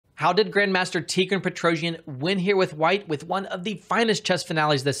How did Grandmaster Tigran Petrosian win here with white with one of the finest chess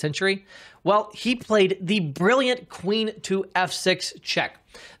finales this century? Well, he played the brilliant queen to f6 check.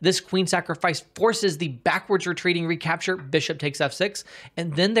 This queen sacrifice forces the backwards retreating recapture, bishop takes f6,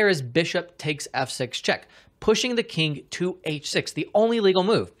 and then there is bishop takes f6 check, pushing the king to h6, the only legal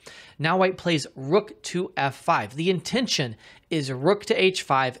move. Now white plays rook to f5. The intention is rook to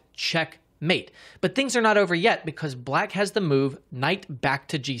h5, checkmate. But things are not over yet because black has the move knight back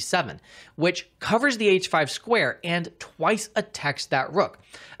to g7, which covers the h5 square and twice attacks that rook.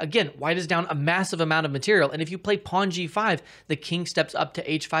 Again, white is down a massive amount of material, and if you play pawn g5, the king steps up to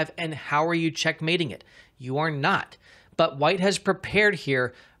h5, and how are you checkmating it? You are not. But white has prepared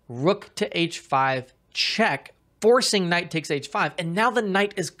here, rook to h5, check, forcing knight takes h5, and now the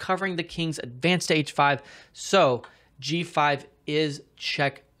knight is covering the king's advance to h5, so g5 is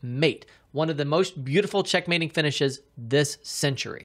checkmate. One of the most beautiful checkmating finishes this century.